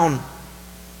fall down.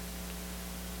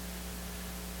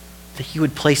 That you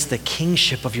would place the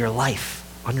kingship of your life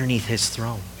underneath his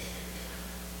throne.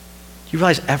 You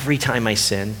realize every time I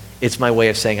sin, it's my way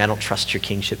of saying, I don't trust your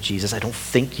kingship, Jesus. I don't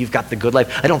think you've got the good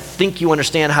life. I don't think you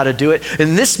understand how to do it.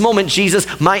 In this moment,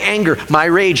 Jesus, my anger, my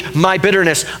rage, my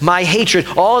bitterness, my hatred,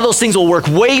 all of those things will work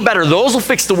way better. Those will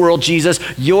fix the world, Jesus.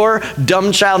 Your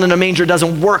dumb child in a manger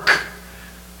doesn't work.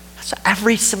 So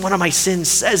every one of my sins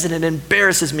says it, and it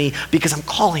embarrasses me because I'm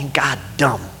calling God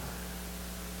dumb.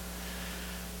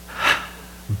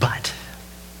 But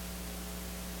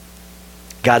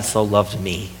God so loved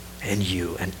me and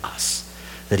you and us.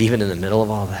 That even in the middle of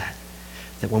all that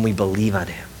when we believe on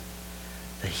him,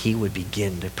 that he would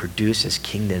begin to produce his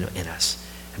kingdom in us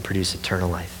and produce eternal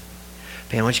life.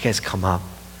 Man, I want you guys to come up.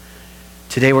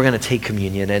 Today we're going to take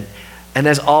communion. And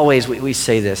as always, we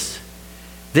say this.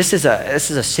 This is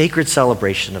a sacred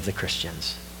celebration of the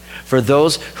Christians. For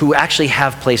those who actually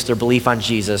have placed their belief on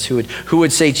Jesus, who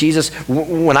would say, Jesus,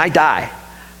 when I die,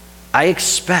 I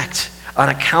expect on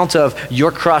account of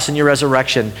your cross and your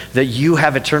resurrection that you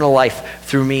have eternal life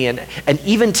through me. And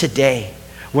even today,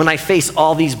 when I face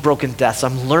all these broken deaths,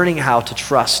 I'm learning how to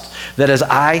trust that as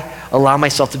I allow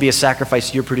myself to be a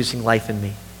sacrifice, you're producing life in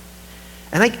me.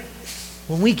 And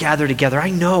when we gather together, I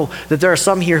know that there are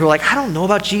some here who are like, I don't know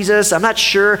about Jesus. I'm not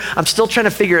sure. I'm still trying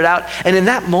to figure it out. And in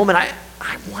that moment,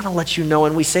 I want to let you know,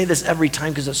 and we say this every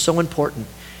time because it's so important,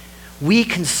 we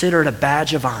consider it a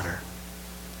badge of honor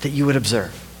that you would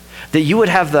observe, that you would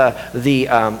have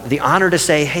the honor to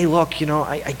say, hey, look,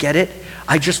 I get it.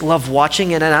 I just love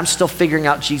watching it, and I'm still figuring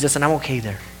out Jesus, and I'm okay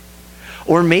there.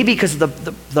 Or maybe, because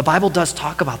the Bible does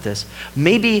talk about this,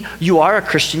 maybe you are a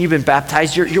Christian, you've been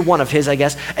baptized, you're one of his, I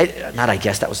guess. Not I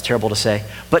guess, that was terrible to say.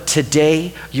 But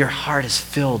today, your heart is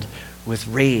filled with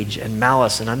rage and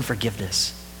malice and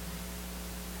unforgiveness.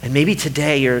 And maybe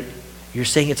today, you're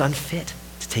saying it's unfit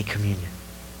to take communion.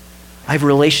 I have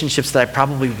relationships that I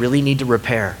probably really need to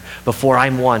repair before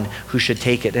I'm one who should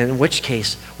take it. And in which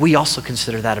case, we also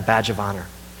consider that a badge of honor.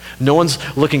 No one's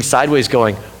looking sideways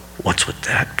going, what's with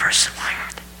that person?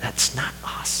 That's not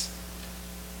us.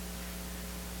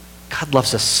 God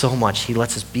loves us so much. He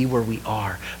lets us be where we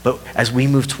are. But as we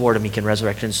move toward him, he can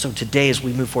resurrect. And so today, as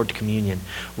we move forward to communion,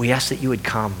 we ask that you would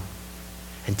come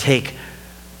and take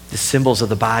the symbols of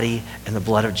the body and the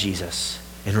blood of Jesus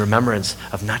in remembrance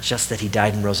of not just that he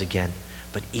died and rose again,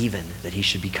 but even that he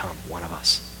should become one of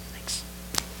us. Thanks.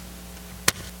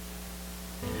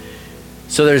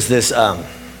 So there's this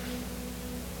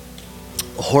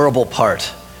horrible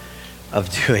part of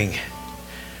doing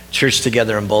church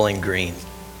together in Bowling Green.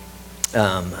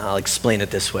 I'll explain it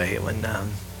this way. When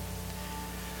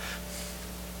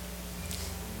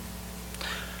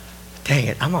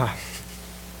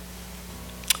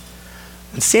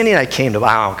Sandy and I came to,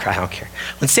 I don't care.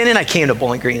 When Sandy and I came to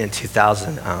Bowling Green in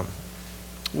 2000,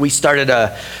 we started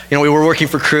we were working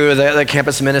for Cru, the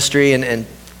campus ministry, and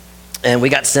we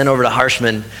got sent over to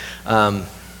Harshman.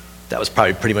 That was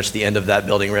probably pretty much the end of that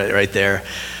building right there,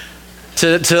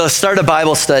 to start a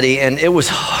Bible study, and it was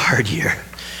a hard year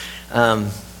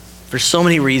for so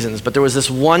many reasons, but there was this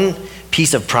one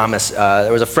piece of promise.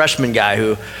 There was a freshman guy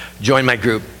who joined my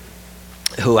group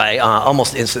who I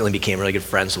almost instantly became really good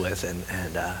friends with, and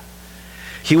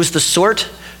he was the sort,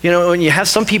 when you have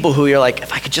some people who you're like,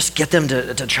 if I could just get them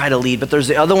to try to lead, but there's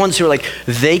the other ones who are like,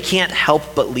 they can't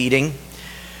help but leading.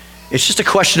 It's just a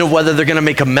question of whether they're going to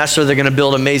make a mess or they're going to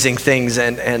build amazing things.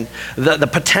 And the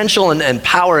potential and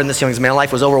power in this young man's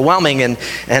life was overwhelming. And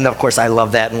of course, I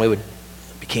love that. And we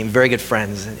became very good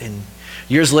friends. And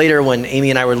years later, when Amy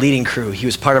and I were leading Cru, he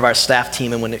was part of our staff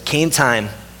team. And when it came time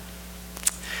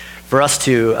for us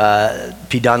to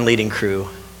be done leading Cru,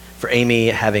 for Amy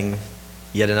having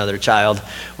yet another child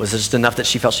was just enough that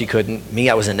she felt she couldn't. Me,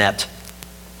 I was inept.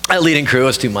 Leading Cru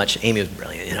was too much. Amy was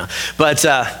brilliant, But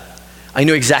I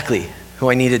knew exactly who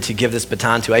I needed to give this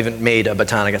baton to. I even made a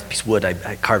baton. I got a piece of wood.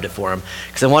 I carved it for him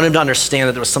because I wanted him to understand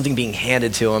that there was something being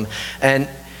handed to him. And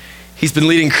he's been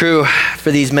leading Cru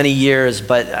for these many years,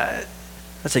 but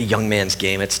that's a young man's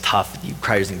game. It's tough. It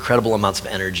requires incredible amounts of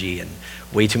energy and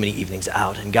way too many evenings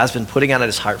out. And God's been putting on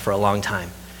his heart for a long time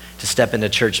to step into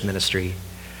church ministry.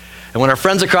 And when our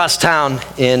friends across town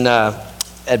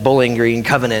at Bowling Green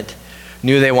Covenant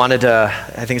knew they wanted to,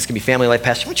 I think it's going to be Family Life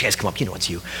Pastor. Why don't you guys come up? It's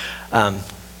you.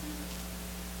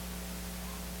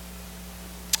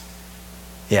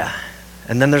 Yeah.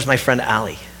 And then there's my friend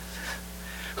Allie,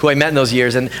 who I met in those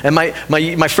years. And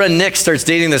my friend Nick starts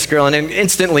dating this girl, and then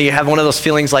instantly you have one of those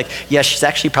feelings like, yeah, she's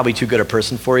actually probably too good a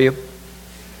person for you.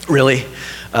 Really?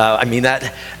 I mean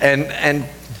that. And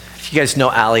if you guys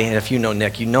know Allie, and if you know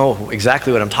Nick, you know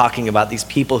exactly what I'm talking about. These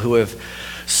people who have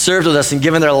served with us and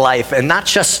given their life, and not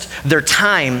just their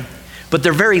time, but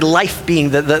their very life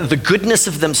being, the goodness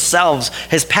of themselves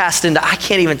has passed into, I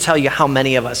can't even tell you how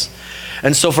many of us.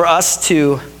 And so for us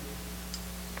to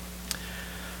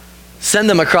send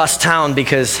them across town,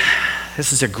 because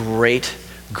this is a great,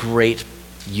 great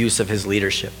use of his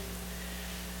leadership.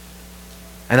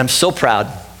 And I'm so proud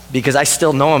because I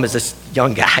still know him as this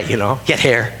young guy, He had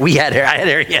hair, we had hair, I had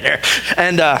hair, he had hair.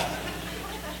 And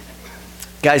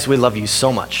guys, we love you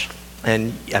so much.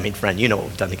 And friend, what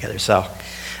we've done together. So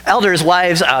elders,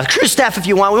 wives, Cru staff, if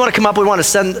you want, we want to come up, we want to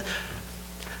send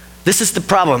This is the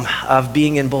problem of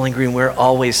being in Bowling Green. We're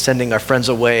always sending our friends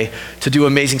away to do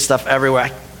amazing stuff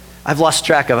everywhere. I've lost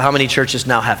track of how many churches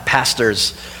now have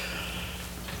pastors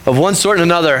of one sort and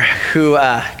another who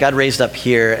God raised up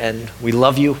here, and we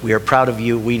love you. We are proud of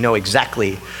you. We know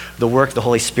exactly the work the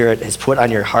Holy Spirit has put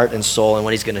on your heart and soul and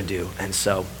what he's going to do. And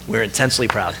so we're intensely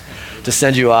proud to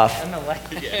send you off. And the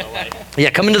light.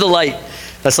 Yeah, come into the light.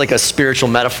 That's like a spiritual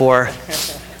metaphor.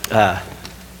 Yeah,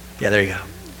 there you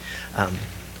go.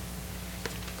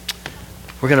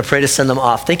 We're going to pray to send them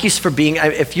off. Thank you for being,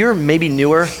 if you're maybe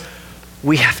newer,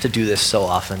 we have to do this so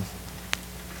often.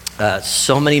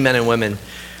 So many men and women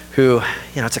who,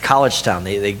 it's a college town.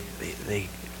 They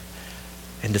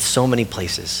into so many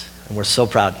places, and we're so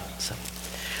proud. So,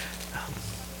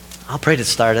 I'll pray to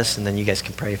start us, and then you guys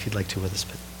can pray if you'd like to with us.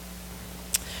 But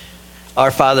our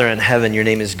Father in heaven, your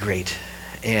name is great.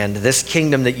 And this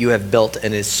kingdom that you have built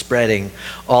and is spreading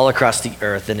all across the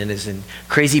earth, and it is in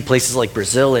crazy places like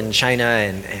Brazil and China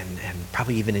and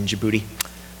probably even in Djibouti,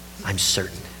 I'm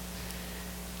certain.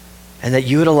 And that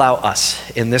you would allow us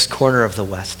in this corner of the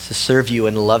West to serve you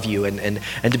and love you and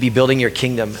to be building your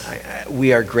kingdom.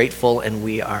 We are grateful and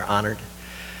we are honored.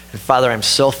 And Father, I'm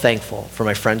so thankful for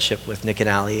my friendship with Nick and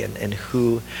Allie and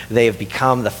who they have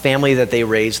become, the family that they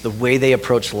raised, the way they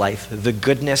approach life, the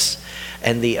goodness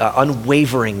and the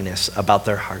unwaveringness about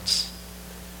their hearts.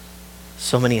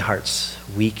 So many hearts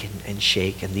weak and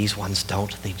shake, and these ones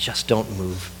don't. They just don't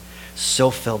move.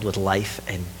 So filled with life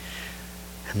and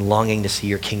longing to see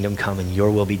your kingdom come and your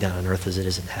will be done on earth as it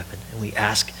is in heaven. And we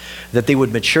ask that they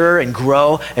would mature and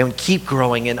grow and keep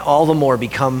growing and all the more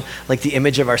become like the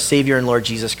image of our Savior and Lord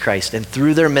Jesus Christ. And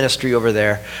through their ministry over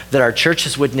there, that our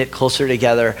churches would knit closer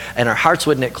together and our hearts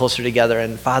would knit closer together.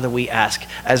 And Father, we ask,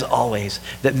 as always,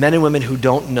 that men and women who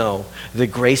don't know the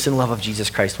grace and love of Jesus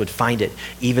Christ would find it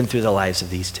even through the lives of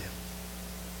these two.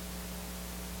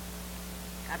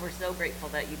 God, we're so grateful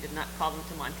that you did not call them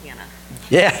to Montana.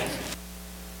 Yeah.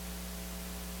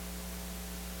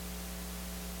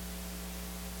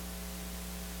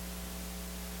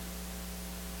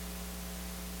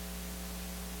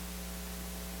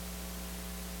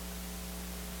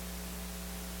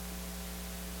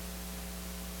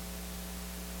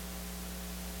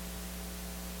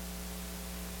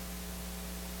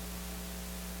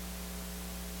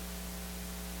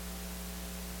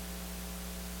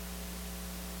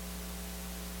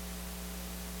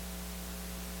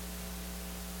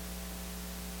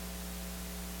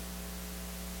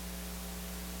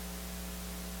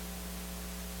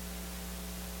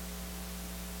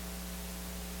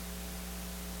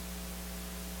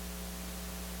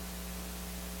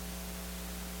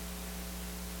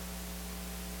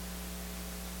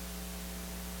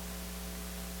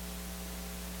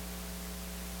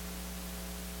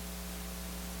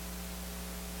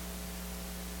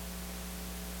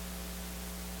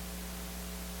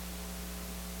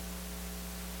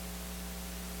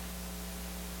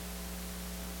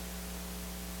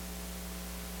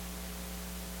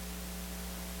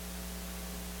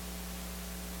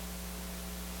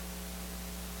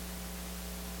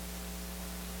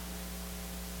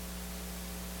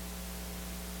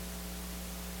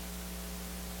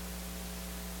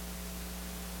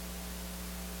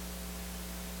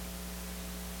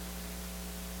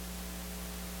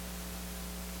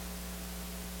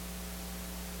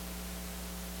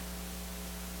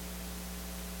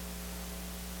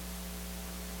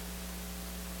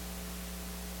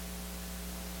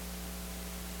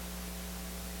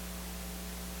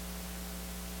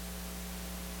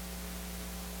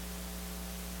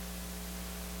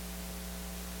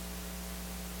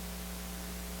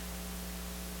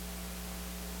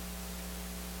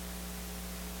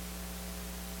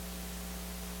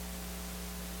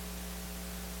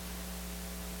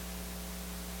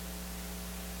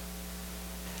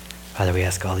 Father, we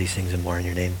ask all these things and more in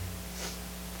your name.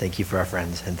 Thank you for our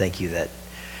friends, and thank you that,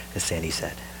 as Sandy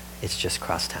said, it's just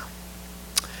cross town.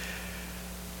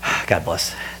 God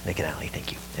bless Nick and Allie.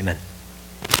 Thank you. Amen.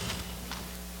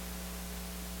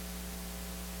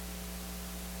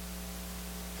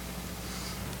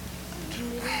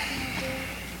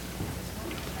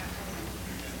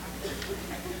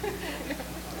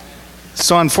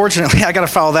 So unfortunately, I got to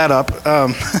follow that up.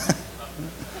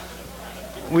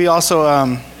 We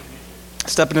also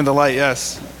step into the light,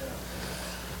 yes.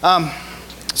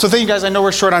 So thank you guys. I know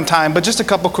we're short on time, but just a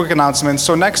couple quick announcements.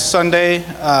 So next Sunday,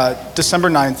 December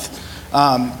 9th,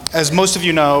 as most of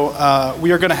you know,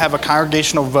 we are going to have a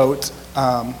congregational vote.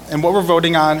 And what we're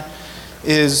voting on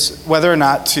is whether or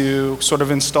not to sort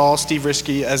of install Steve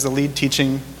Rieske as the lead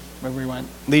teaching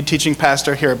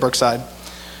pastor here at Brookside.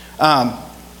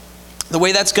 The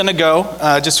way that's going to go,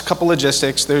 just a couple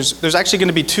logistics. There's actually going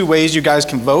to be two ways you guys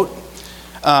can vote.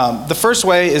 The first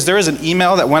way is there is an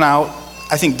email that went out,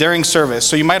 I think, during service.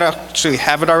 So you might actually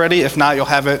have it already. If not, you'll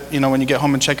have it, when you get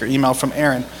home and check your email from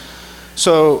Aaron.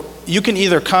 So you can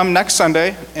either come next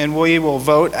Sunday and we will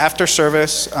vote after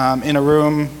service in a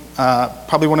room,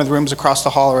 probably one of the rooms across the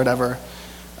hall or whatever.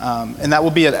 And that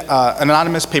will be an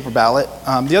anonymous paper ballot.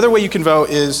 The other way you can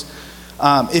vote is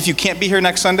if you can't be here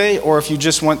next Sunday, or if you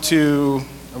just want to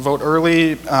vote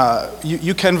early,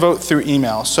 you can vote through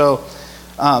email. So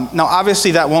now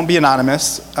obviously that won't be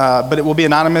anonymous, but it will be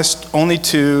anonymous only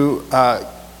to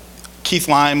Keith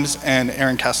Limes and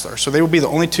Aaron Kessler. So they will be the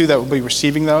only two that will be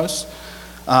receiving those.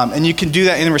 And you can do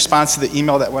that in response to the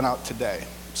email that went out today.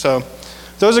 So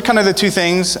those are kind of the two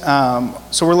things.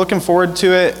 So we're looking forward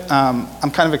to it.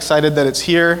 I'm kind of excited that it's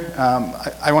here.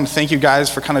 I want to thank you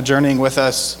guys for kind of journeying with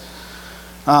us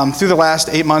through the last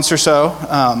 8 months or so.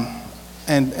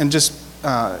 And just,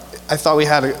 I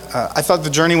thought the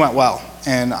journey went well.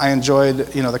 And I enjoyed,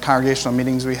 the congregational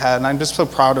meetings we had. And I'm just so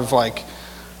proud of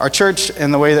our church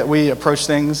and the way that we approach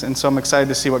things. And so I'm excited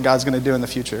to see what God's going to do in the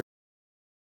future.